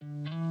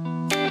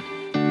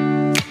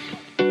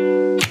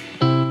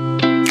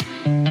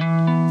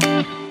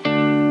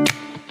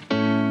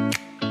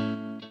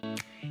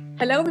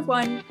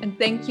everyone, and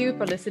thank you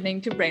for listening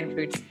to Brain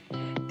Fruits,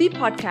 the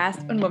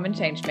podcast on women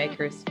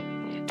changemakers.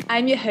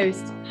 I'm your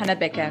host, Hannah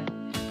Becker,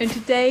 and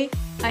today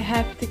I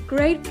have the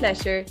great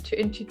pleasure to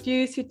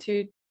introduce you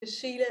to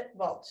Sheila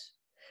Walsh.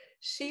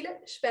 Sheila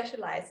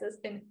specializes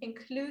in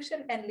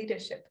inclusion and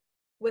leadership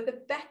with a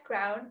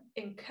background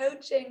in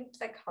coaching,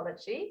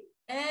 psychology,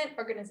 and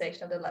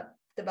organizational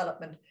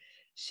development.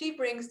 She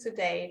brings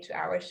today to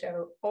our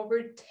show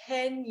over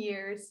 10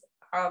 years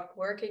of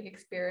working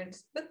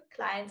experience with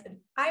clients in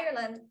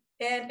Ireland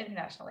and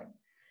internationally.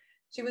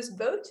 She was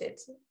voted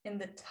in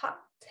the top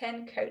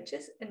 10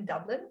 coaches in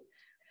Dublin.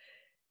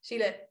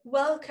 Sheila,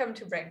 welcome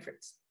to Brain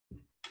Fruits.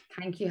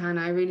 Thank you,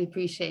 Hannah. I really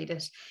appreciate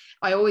it.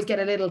 I always get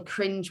a little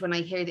cringe when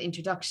I hear the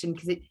introduction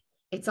because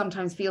it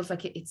sometimes feels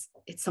like it's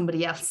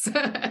somebody else.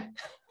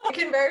 I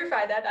can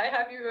verify that. I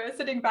have you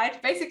sitting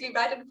basically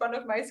right in front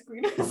of my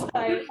screen. So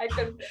I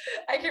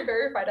can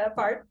verify that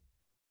part.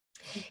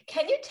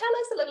 Can you tell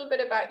us a little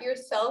bit about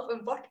yourself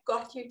and what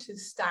got you to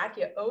start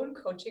your own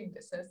coaching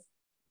business?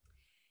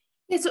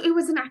 Yeah, so it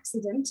was an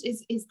accident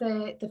is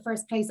the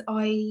first place.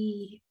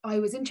 I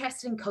was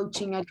interested in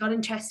coaching. I got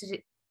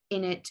interested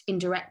in it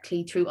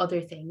indirectly through other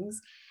things.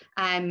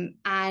 And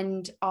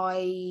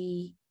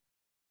I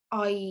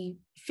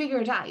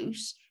figured out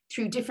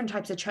through different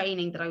types of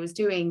training that I was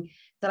doing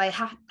that I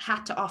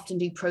had to often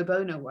do pro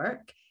bono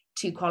work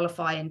to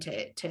qualify and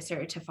to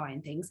certify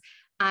and things.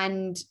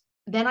 And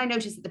then I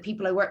noticed that the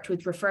people I worked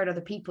with referred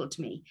other people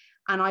to me.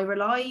 And I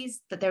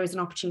realized that there was an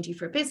opportunity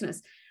for a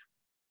business.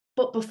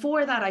 But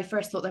before that, I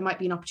first thought there might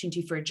be an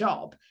opportunity for a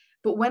job.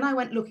 But when I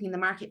went looking in the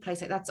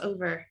marketplace, like that's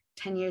over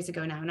 10 years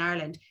ago now in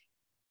Ireland,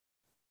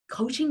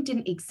 coaching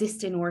didn't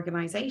exist in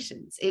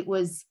organizations. It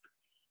was,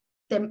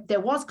 there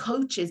was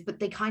coaches, but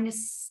they kind of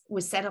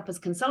was set up as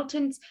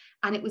consultants,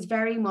 and it was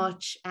very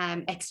much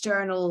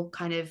external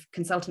kind of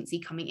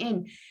consultancy coming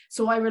in.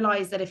 So I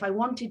realized that if I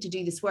wanted to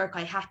do this work,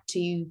 I had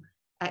to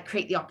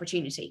create the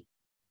opportunity.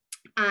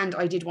 And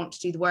I did want to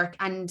do the work.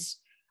 And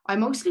I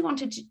mostly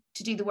wanted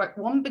to do the work,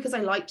 one, because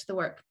I liked the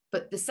work,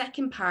 but the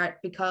second part,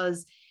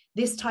 because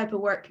this type of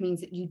work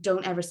means that you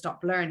don't ever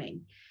stop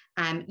learning.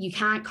 You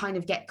can't kind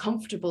of get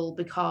comfortable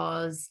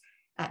because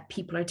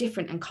people are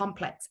different and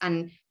complex.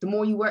 And the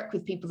more you work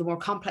with people, the more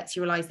complex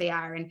you realize they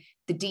are, and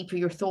the deeper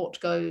your thought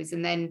goes.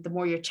 And then the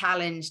more you're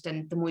challenged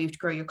and the more you have to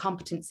grow your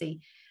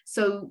competency.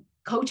 So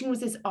coaching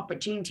was this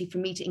opportunity for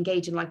me to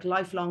engage in like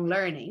lifelong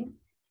learning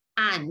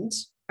and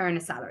earn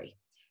a salary.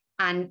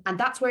 And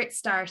that's where it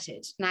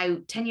started. Now,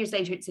 10 years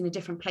later, it's in a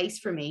different place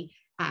for me.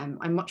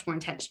 I'm much more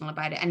intentional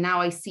about it. And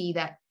now I see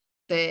that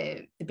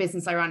the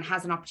business I run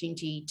has an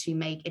opportunity to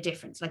make a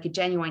difference, like a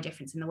genuine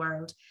difference in the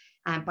world,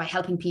 by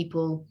helping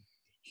people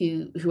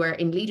who are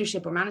in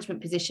leadership or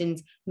management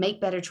positions make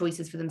better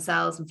choices for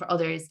themselves and for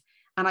others.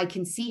 And I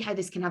can see how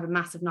this can have a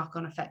massive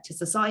knock-on effect to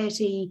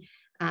society,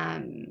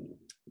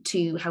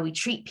 to how we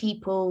treat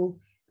people,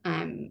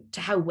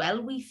 to how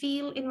well we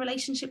feel in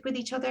relationship with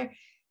each other.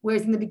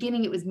 Whereas in the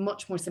beginning, it was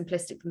much more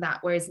simplistic than that.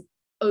 Whereas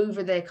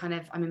over the kind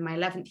of, I'm in my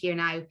 11th year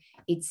now,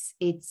 it's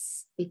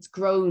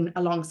grown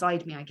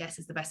alongside me, I guess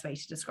is the best way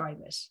to describe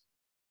it.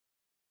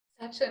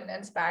 Such an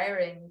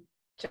inspiring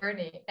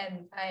journey.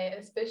 And I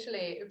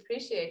especially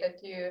appreciate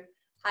that you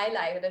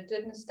highlighted it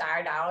didn't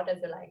start out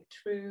as a like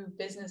true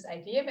business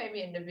idea,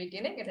 maybe in the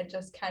beginning, and it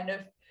just kind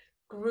of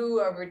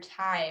grew over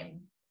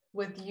time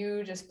with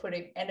you just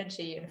putting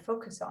energy and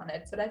focus on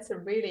it. So that's a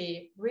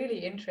really,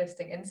 really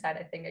interesting insight,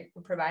 I think,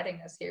 you're providing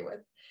us here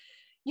with.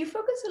 You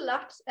focus a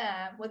lot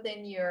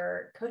within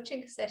your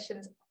coaching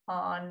sessions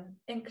on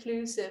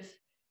inclusive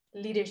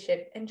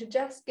leadership, and to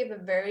just give a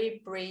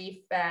very brief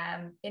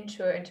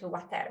intro into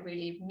what that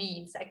really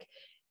means. Like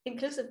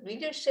inclusive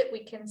leadership,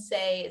 we can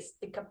say, is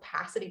the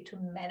capacity to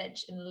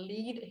manage and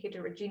lead a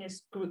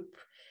heterogeneous group,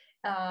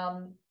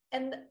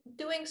 and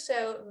doing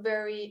so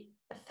very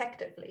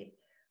effectively.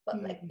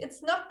 But like,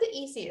 it's not the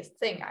easiest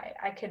thing,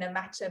 I can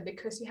imagine,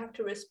 because you have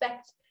to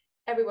respect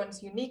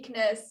everyone's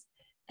uniqueness,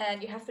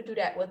 and you have to do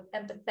that with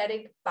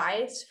empathetic,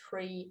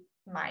 bias-free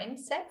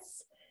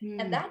mindsets.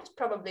 And that's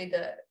probably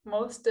the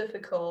most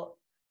difficult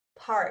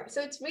part.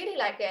 So it's really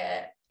like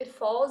it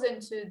falls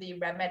into the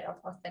remit of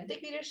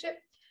authentic leadership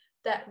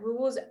that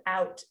rules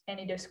out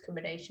any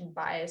discrimination,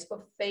 bias,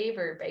 or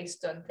favor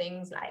based on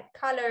things like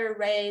color,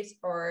 race,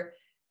 or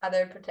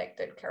other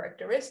protected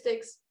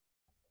characteristics,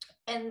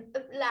 and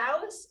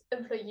allows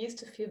employees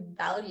to feel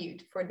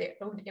valued for their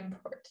own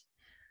input.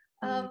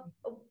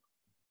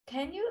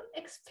 Can you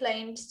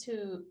explain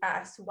to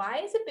us, why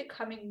is it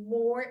becoming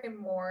more and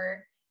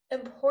more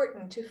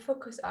important to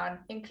focus on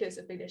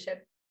inclusive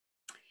leadership?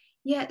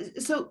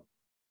 So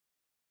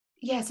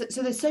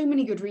there's so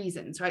many good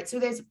reasons, right? So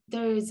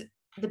there's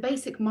the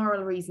basic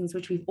moral reasons,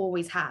 which we've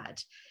always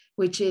had,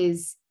 which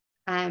is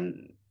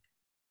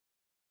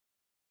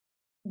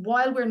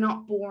while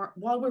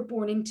we're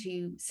born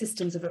into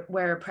systems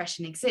where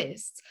oppression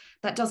exists,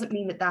 that doesn't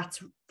mean that that's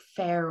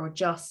fair or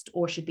just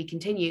or should be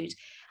continued.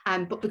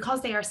 But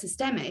because they are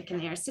systemic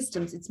and they are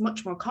systems, it's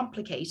much more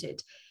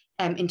complicated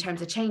in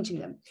terms of changing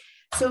them.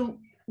 So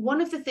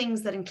one of the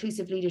things that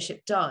inclusive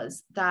leadership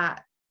does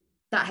that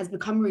has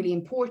become really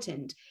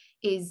important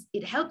is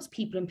it helps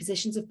people in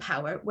positions of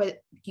power where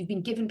you've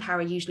been given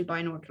power, usually by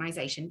an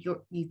organization.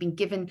 You've been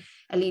given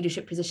a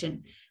leadership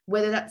position,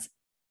 whether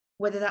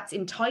that's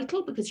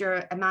entitled because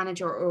you're a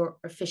manager or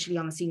officially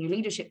on the senior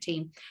leadership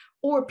team,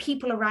 or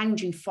people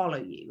around you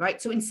follow you,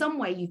 right? So in some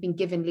way you've been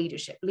given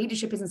leadership.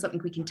 Leadership isn't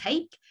something we can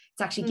take,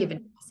 it's actually given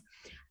us.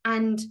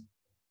 And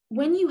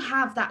when you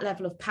have that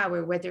level of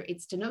power, whether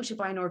it's denoted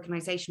by an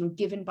organization or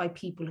given by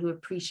people who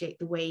appreciate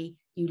the way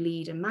you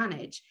lead and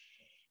manage,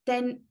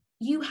 then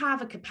you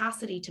have a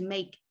capacity to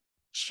make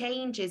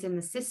changes in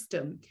the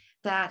system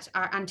that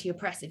are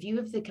anti-oppressive. You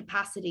have the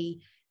capacity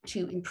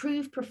to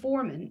improve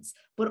performance,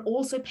 but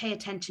also pay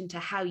attention to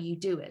how you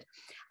do it.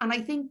 And I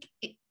think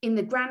in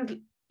the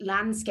grand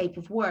landscape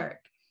of work,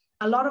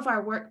 a lot of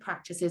our work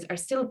practices are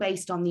still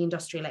based on the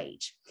industrial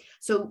age.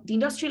 So the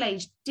industrial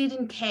age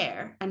didn't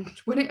care. And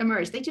when it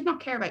emerged, they did not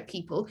care about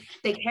people.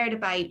 They cared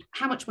about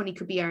how much money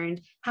could be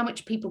earned, how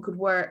much people could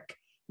work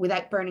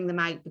without burning them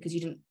out because you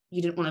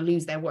didn't want to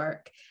lose their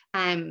work.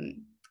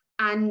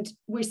 And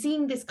we're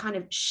seeing this kind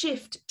of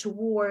shift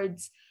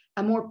towards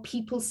a more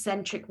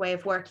people-centric way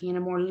of working and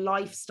a more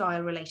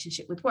lifestyle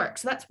relationship with work.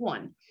 So that's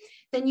one.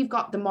 Then you've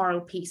got the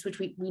moral piece, which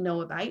we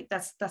know about.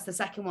 That's the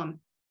second one.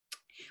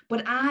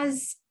 But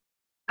as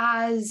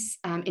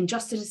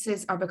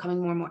injustices are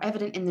becoming more and more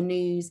evident in the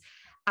news,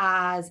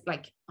 as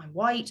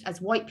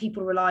white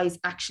people realize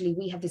actually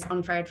we have this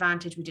unfair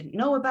advantage we didn't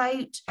know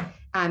about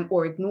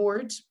or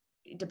ignored,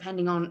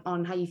 depending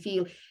on how you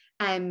feel,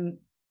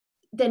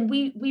 then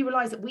we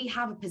realize that we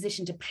have a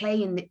position to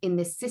play in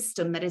this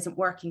system that isn't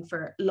working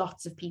for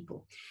lots of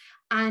people.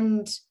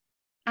 And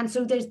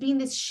so there's been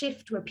this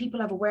shift where people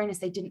have awareness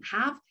they didn't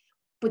have,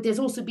 but there's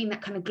also been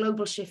that kind of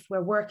global shift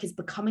where work is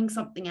becoming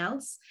something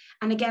else.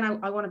 And again,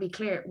 I want to be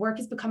clear, work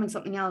is becoming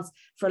something else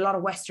for a lot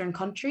of Western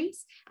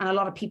countries and a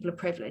lot of people of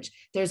privilege.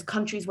 There's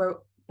countries where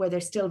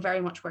they're still very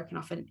much working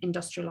off an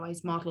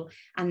industrialized model,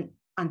 and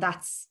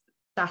that's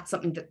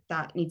something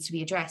that needs to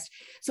be addressed.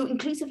 So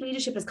inclusive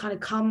leadership has kind of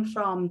come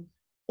from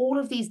all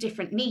of these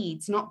different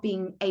needs not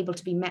being able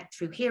to be met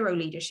through hero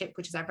leadership,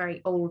 which is our very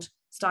old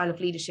style of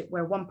leadership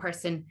where one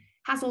person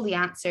has all the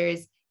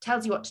answers,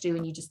 tells you what to do,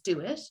 and you just do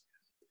it.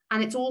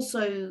 And it's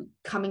also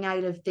coming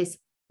out of this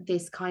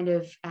kind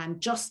of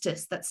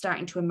justice that's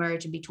starting to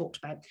emerge and be talked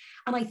about.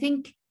 And I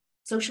think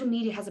social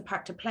media has a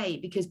part to play,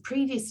 because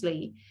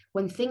previously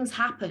when things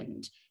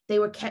happened, they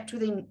were kept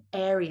within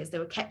areas, they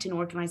were kept in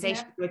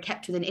organizations, they were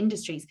kept within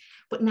industries.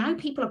 But now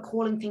people are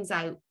calling things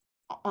out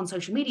on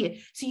social media.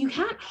 So you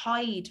can't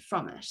hide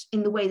from it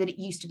in the way that it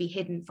used to be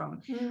hidden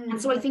from.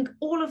 And so I think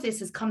all of this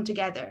has come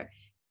together.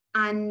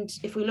 And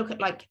if we look at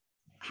like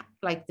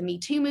the Me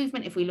Too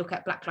movement, if we look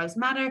at Black Lives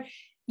Matter,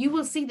 you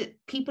will see that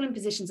people in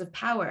positions of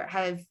power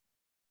have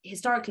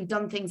historically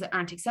done things that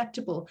aren't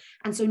acceptable.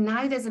 And so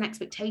now there's an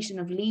expectation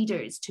of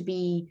leaders to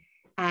be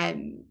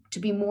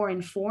more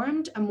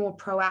informed and more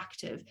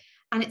proactive.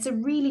 And it's a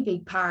really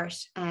big part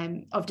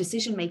of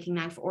decision making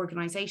now for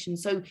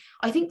organizations. So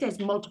I think there's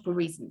multiple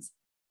reasons.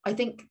 I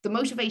think the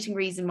motivating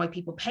reason why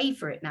people pay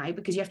for it now,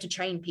 because you have to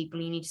train people,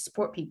 you need to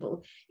support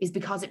people, is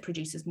because it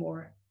produces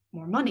more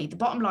money. The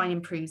bottom line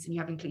improves and you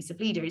have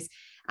inclusive leaders.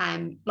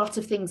 Lots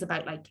of things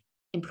about like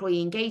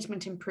employee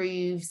engagement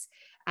improves,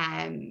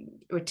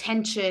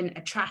 retention,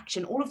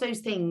 attraction, all of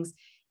those things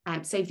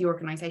save the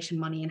organization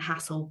money and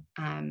hassle.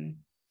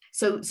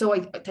 So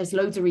there's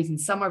loads of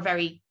reasons. Some are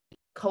very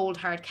cold,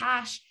 hard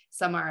cash.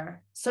 Some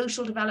are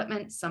social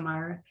development. Some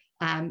are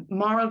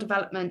moral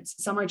development.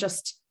 Some are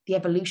just the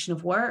evolution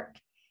of work.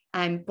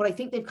 But I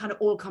think they've kind of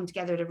all come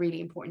together at a really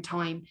important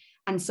time.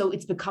 And so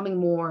it's becoming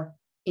more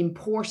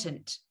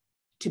important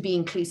to be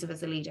inclusive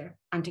as a leader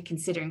and to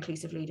consider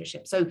inclusive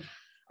leadership. So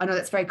I know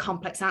that's a very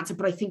complex answer,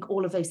 but I think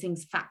all of those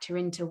things factor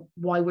into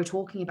why we're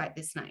talking about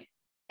this now.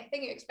 I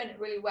think you explained it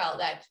really well,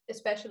 that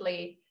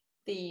especially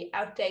the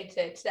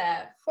outdated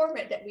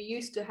format that we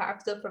used to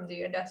have still from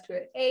the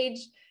industrial age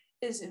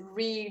is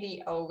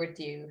really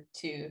overdue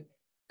to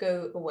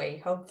go away,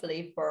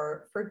 hopefully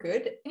for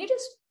good. Can you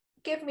just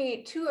give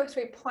me 2 or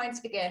 3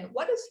 points again?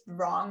 What is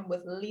wrong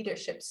with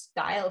leadership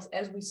styles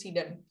as we see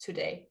them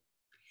today?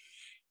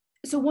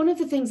 So one of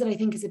the things that I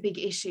think is a big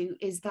issue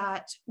is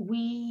that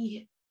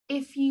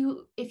if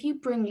you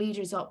bring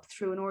leaders up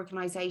through an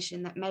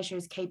organization that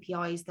measures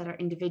KPIs that are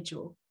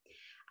individual,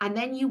 and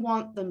then you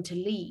want them to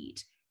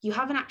lead, you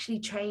haven't actually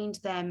trained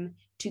them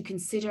to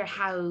consider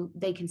how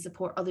they can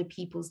support other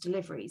people's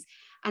deliveries.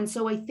 And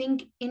so I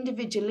think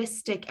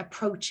individualistic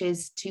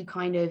approaches to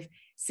kind of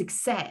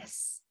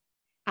success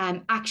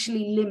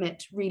actually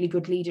limit really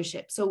good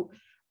leadership. So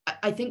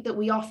I think that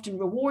we often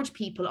reward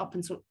people up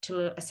until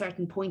a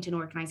certain point in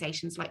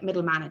organizations, like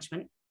middle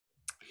management,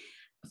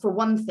 for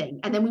one thing,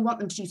 and then we want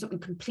them to do something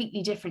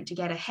completely different to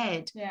get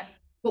ahead. Yeah.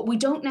 But we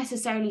don't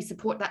necessarily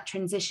support that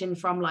transition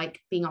from like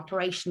being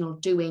operational,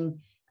 doing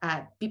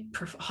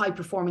high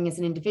performing as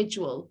an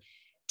individual,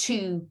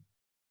 to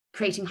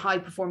creating high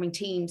performing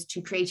teams,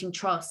 to creating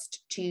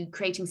trust, to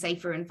creating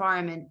safer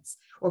environments,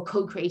 or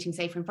co-creating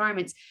safer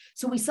environments.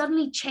 So we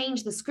suddenly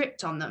change the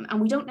script on them, and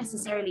we don't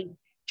necessarily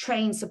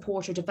train,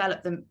 support, or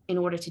develop them in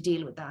order to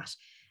deal with that.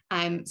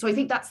 So I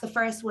think that's the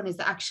first one, is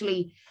that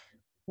actually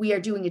we are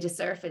doing a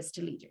disservice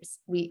to leaders.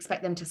 We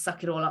expect them to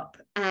suck it all up.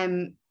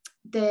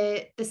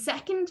 The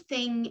second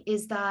thing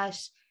is that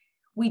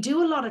we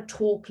do a lot of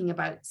talking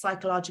about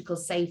psychological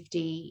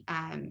safety,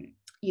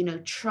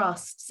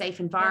 trust, safe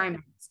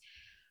environments,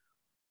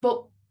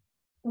 but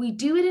we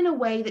do it in a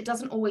way that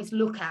doesn't always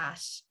look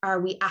at, are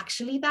we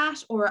actually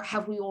that, or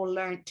have we all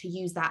learned to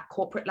use that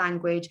corporate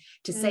language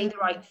to say the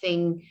right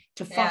thing,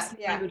 to foster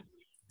language?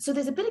 So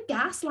there's a bit of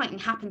gaslighting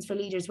happens for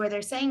leaders, where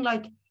they're saying,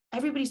 like,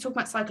 everybody's talking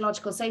about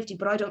psychological safety,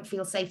 but I don't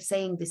feel safe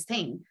saying this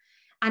thing.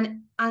 And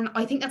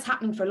I think that's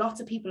happening for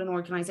lots of people in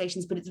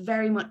organizations, but it's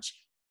very much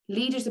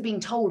leaders are being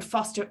told,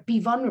 be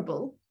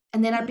vulnerable,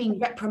 and then are being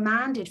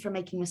reprimanded for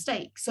making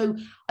mistakes. So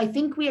I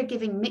think we are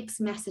giving mixed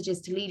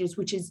messages to leaders,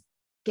 which is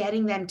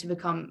requiring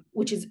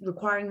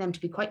them to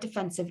be quite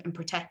defensive and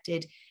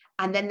protected.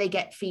 And then they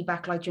get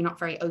feedback like, you're not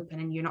very open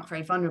and you're not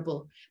very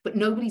vulnerable, but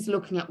nobody's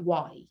looking at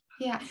why.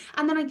 Yeah.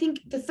 And then I think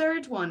the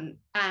third one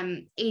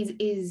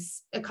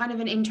is a kind of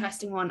an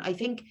interesting one. I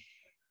think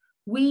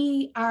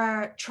we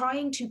are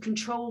trying to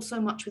control so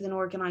much within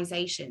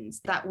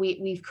organizations that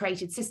we've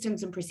created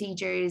systems and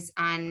procedures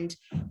and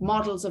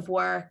models of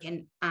work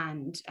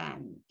and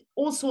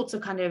all sorts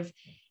of kind of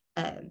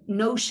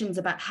notions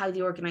about how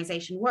the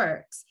organization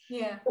works.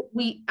 Yeah.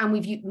 We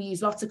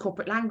use lots of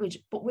corporate language,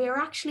 but we're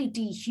actually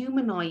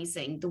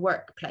dehumanizing the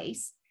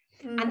workplace.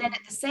 And then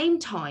at the same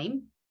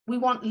time, we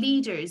want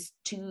leaders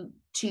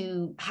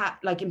to have,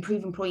 like,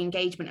 improve employee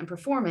engagement and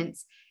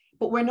performance,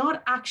 but we're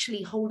not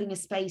actually holding a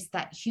space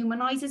that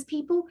humanizes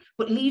people.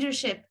 But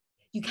leadership,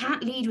 you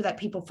can't lead without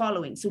people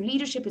following. So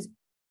leadership is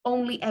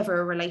only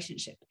ever a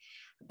relationship.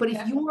 But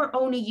if you're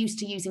only used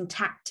to using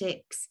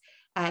tactics,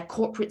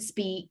 corporate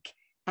speak,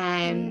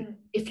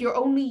 if you're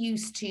only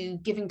used to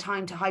giving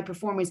time to high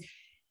performers,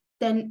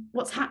 then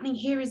what's happening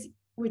here is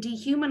we're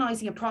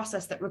dehumanizing a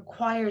process that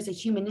requires a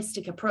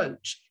humanistic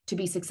approach to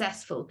be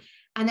successful.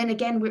 And then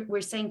again,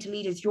 we're saying to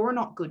leaders, you're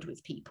not good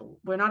with people.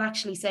 We're not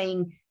actually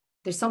saying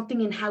there's something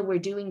in how we're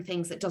doing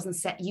things that doesn't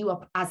set you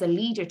up as a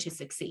leader to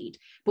succeed,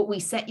 but we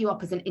set you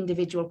up as an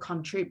individual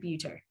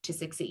contributor to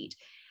succeed.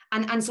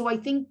 And so I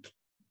think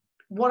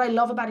what I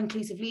love about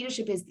inclusive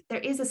leadership is there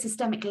is a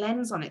systemic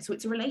lens on it. So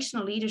it's a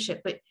relational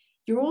leadership, but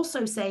you're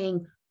also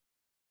saying,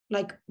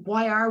 like,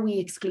 why are we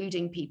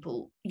excluding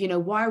people?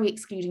 Why are we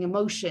excluding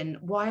emotion?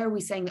 Why are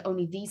we saying that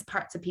only these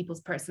parts of people's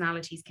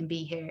personalities can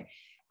be here?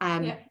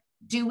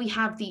 Do we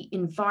have the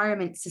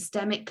environment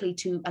systemically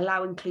to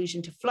allow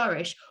inclusion to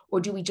flourish, or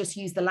do we just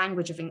use the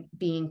language of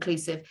being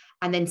inclusive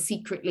and then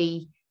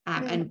secretly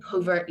and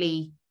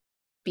covertly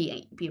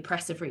be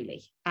oppressive,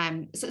 really?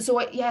 So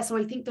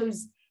I think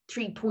those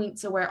 3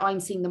 points are where I'm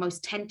seeing the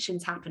most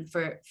tensions happen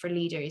for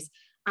leaders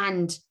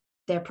and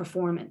their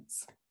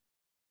performance.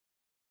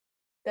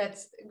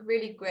 That's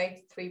really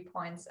great 3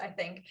 points, I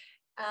think.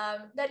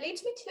 That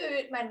leads me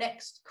to my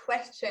next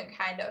question,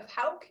 kind of,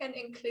 how can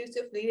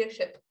inclusive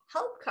leadership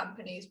help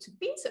companies to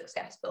be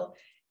successful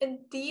and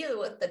deal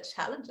with the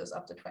challenges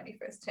of the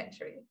 21st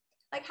century?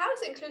 Like, how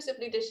is inclusive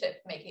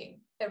leadership making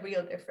a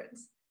real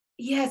difference?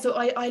 Yeah, so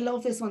I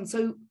love this one.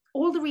 So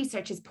all the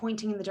research is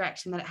pointing in the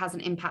direction that it has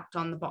an impact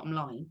on the bottom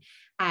line.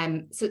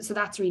 So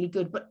that's really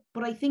good.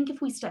 But I think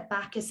if we step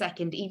back a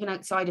second, even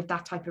outside of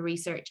that type of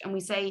research, and we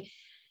say,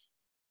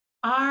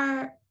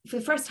 for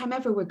the first time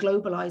ever, we're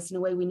globalized in a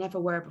way we never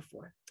were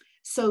before.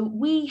 So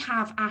we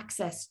have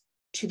access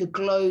to the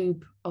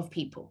globe of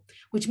people,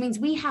 which means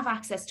we have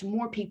access to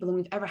more people than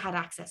we've ever had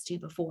access to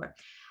before.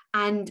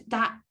 And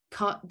that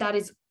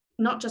is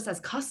not just as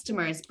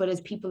customers, but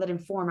as people that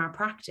inform our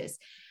practice.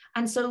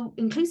 And so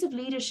inclusive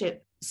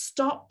leadership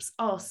stops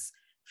us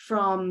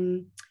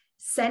from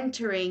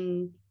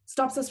centering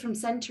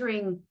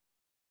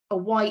a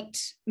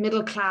white,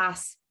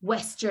 middle-class,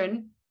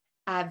 Western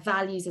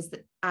values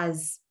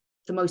as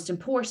the most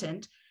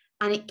important,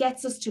 and it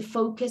gets us to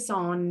focus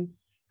on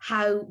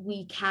how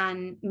we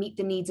can meet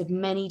the needs of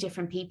many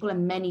different people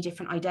and many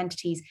different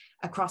identities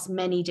across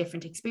many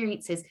different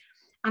experiences.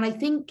 And I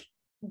think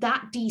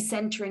that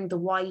decentering the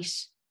white,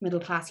 middle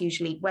class,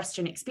 usually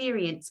Western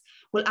experience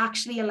will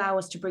actually allow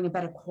us to bring a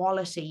better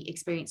quality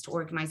experience to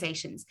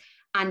organizations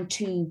and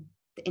to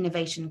the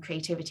innovation,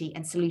 creativity,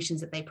 and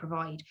solutions that they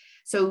provide.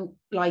 So,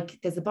 like,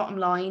 there's a bottom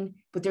line,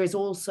 but there is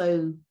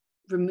also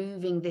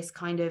removing this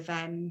kind of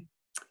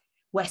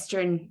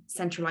Western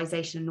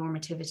centralization and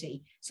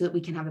normativity so that we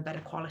can have a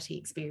better quality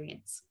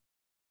experience.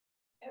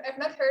 I've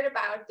not heard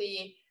about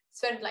the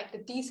sort of like the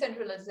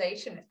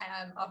decentralization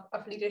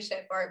of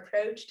leadership or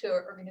approach to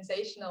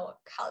organizational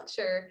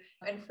culture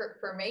and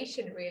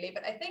formation, really,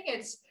 but I think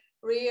it's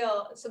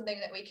something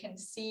that we can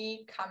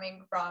see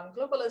coming from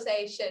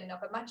globalization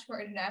of a much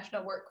more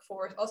international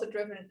workforce, also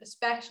driven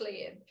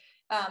especially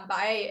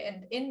by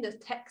and in the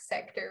tech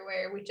sector,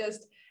 where we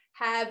just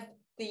have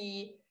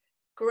the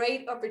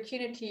great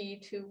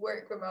opportunity to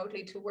work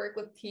remotely, to work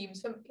with teams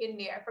from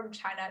India, from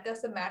China. It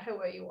doesn't matter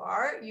where you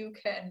are, you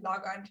can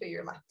log onto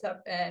your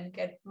laptop and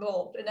get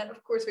involved. And that,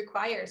 of course,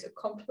 requires a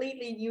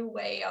completely new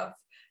way of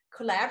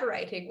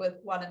collaborating with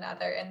one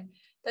another. And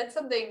that's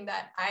something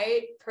that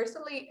I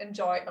personally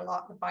enjoyed a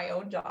lot with my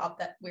own job,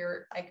 that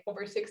we're like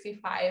over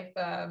 65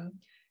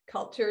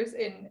 cultures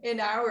in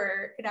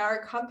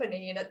our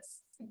company. And it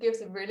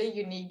gives a really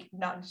unique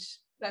nudge,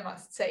 I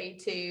must say,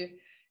 to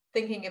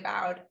thinking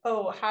about,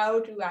 oh, how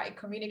do I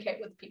communicate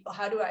with people?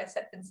 How do I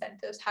set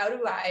incentives? How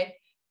do I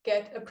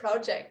get a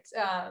project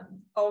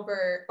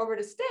over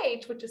the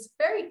stage, which is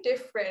very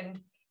different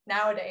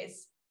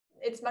nowadays.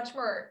 It's much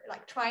more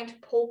like trying to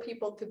pull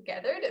people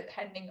together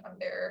depending on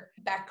their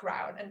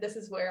background. And this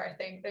is where I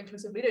think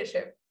inclusive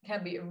leadership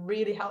can be a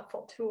really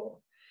helpful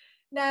tool.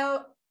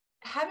 Now,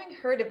 having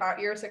heard about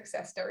your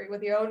success story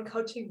with your own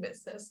coaching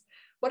business,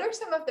 what are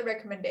some of the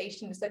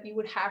recommendations that you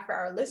would have for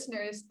our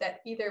listeners that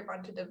either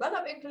want to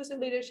develop inclusive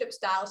leadership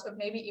styles or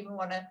maybe even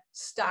want to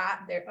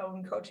start their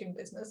own coaching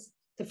business?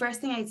 The first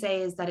thing I'd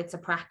say is that it's a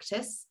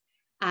practice,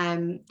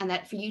 and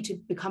that for you to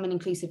become an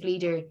inclusive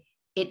leader,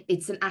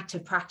 it's an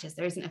active practice.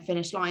 There isn't a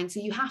finish line. So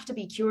you have to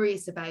be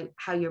curious about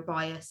how you're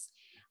biased,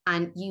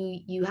 and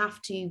you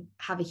have to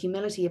have a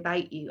humility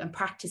about you and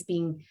practice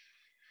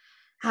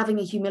having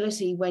a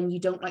humility when you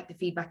don't like the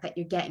feedback that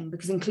you're getting,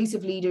 because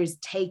inclusive leaders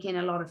take in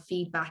a lot of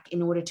feedback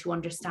in order to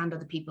understand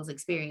other people's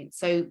experience.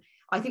 So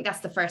I think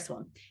that's the first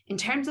one. In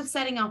terms of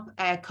setting up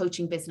a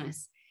coaching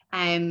business,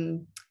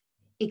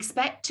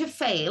 expect to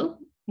fail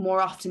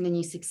more often than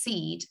you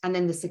succeed, and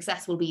then the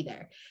success will be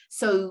there.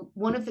 So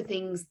one of the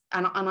things,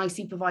 and I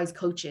supervise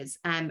coaches,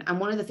 and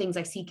one of the things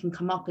I see can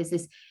come up is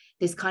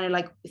this kind of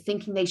like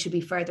thinking they should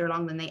be further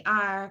along than they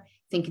are,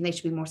 thinking they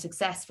should be more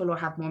successful or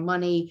have more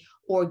money,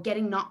 or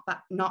getting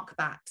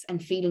knockbacks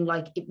and feeling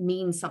like it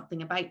means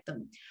something about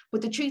them.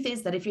 But the truth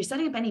is that if you're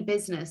setting up any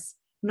business,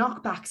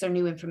 knockbacks are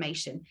new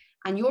information,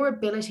 and your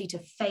ability to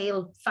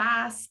fail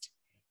fast,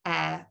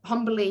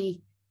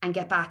 humbly, and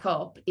get back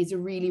up is a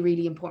really,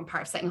 really important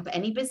part of setting up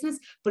any business,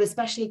 but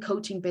especially a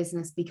coaching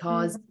business,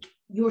 because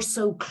you're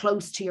so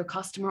close to your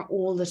customer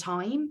all the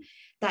time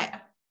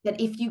that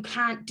if you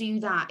can't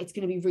do that, it's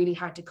going to be really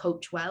hard to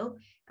coach well.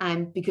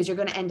 Because you're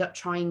going to end up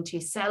trying to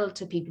sell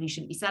to people you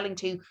shouldn't be selling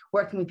to,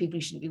 working with people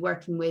you shouldn't be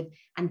working with,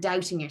 and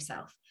doubting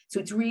yourself.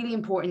 So it's really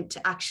important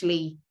to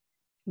actually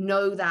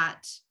know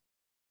that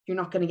you're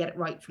not going to get it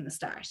right from the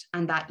start,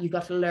 and that you've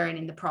got to learn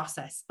in the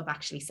process of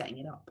actually setting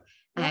it up.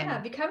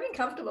 Becoming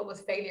comfortable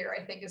with failure,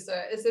 I think, is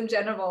in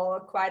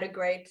general quite a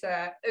great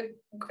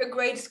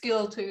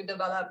skill to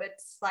develop.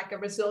 It's like a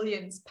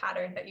resilience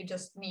pattern that you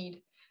just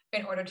need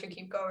in order to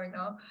keep going.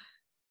 No?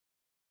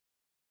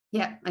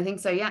 Yeah, I think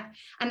so. Yeah.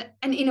 And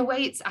in a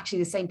way, it's actually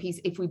the same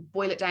piece. If we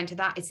boil it down to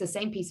that, it's the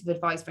same piece of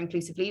advice for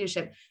inclusive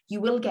leadership. You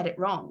will get it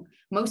wrong.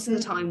 Most of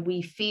the time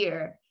we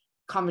fear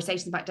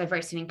conversations about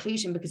diversity and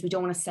inclusion because we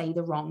don't want to say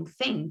the wrong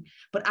thing,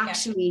 but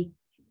actually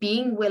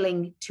being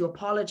willing to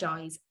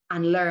apologize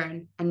and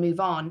learn and move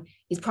on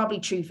is probably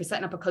true for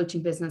setting up a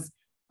coaching business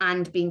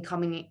and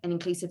becoming an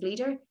inclusive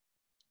leader.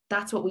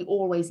 That's what we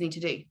always need to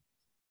do.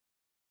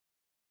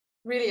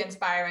 Really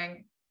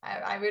inspiring.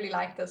 I really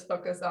like this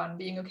focus on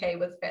being okay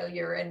with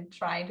failure and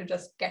trying to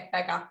just get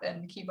back up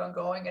and keep on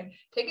going and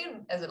take it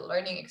as a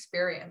learning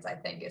experience, I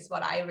think, is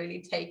what I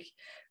really take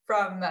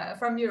from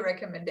your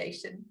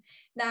recommendation.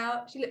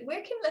 Now, Sheila,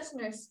 where can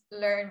listeners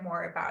learn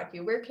more about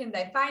you? Where can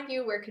they find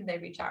you? Where can they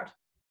reach out?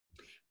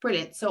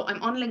 Brilliant. So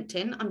I'm on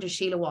LinkedIn under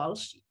Sheila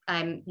Walsh.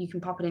 You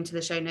can pop it into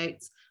the show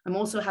notes. I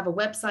also have a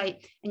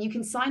website, and you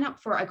can sign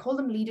up for, I call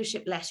them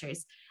leadership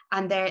letters.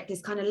 And they're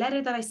this kind of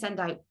letter that I send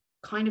out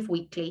kind of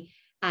weekly.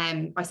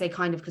 I say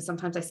kind of because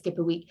sometimes I skip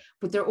a week,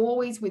 but they're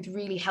always with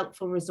really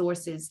helpful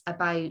resources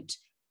about,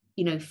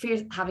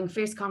 having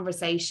fierce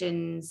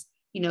conversations,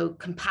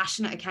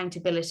 compassionate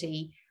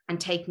accountability, and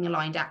taking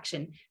aligned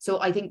action.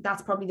 So I think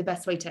that's probably the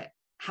best way to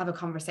have a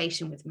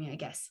conversation with me, I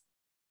guess.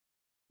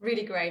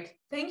 Really great.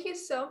 Thank you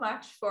so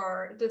much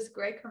for this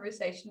great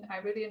conversation. I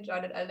really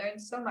enjoyed it. I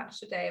learned so much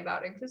today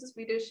about inclusive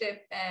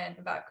leadership and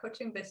about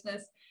coaching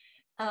business.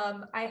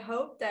 I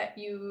hope that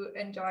you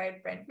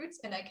enjoyed Brain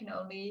Fruits, and I can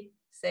only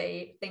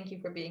say thank you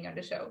for being on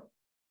the show.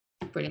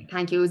 Brilliant.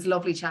 Thank you. It was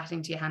lovely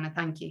chatting to you, Hannah.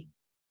 Thank you.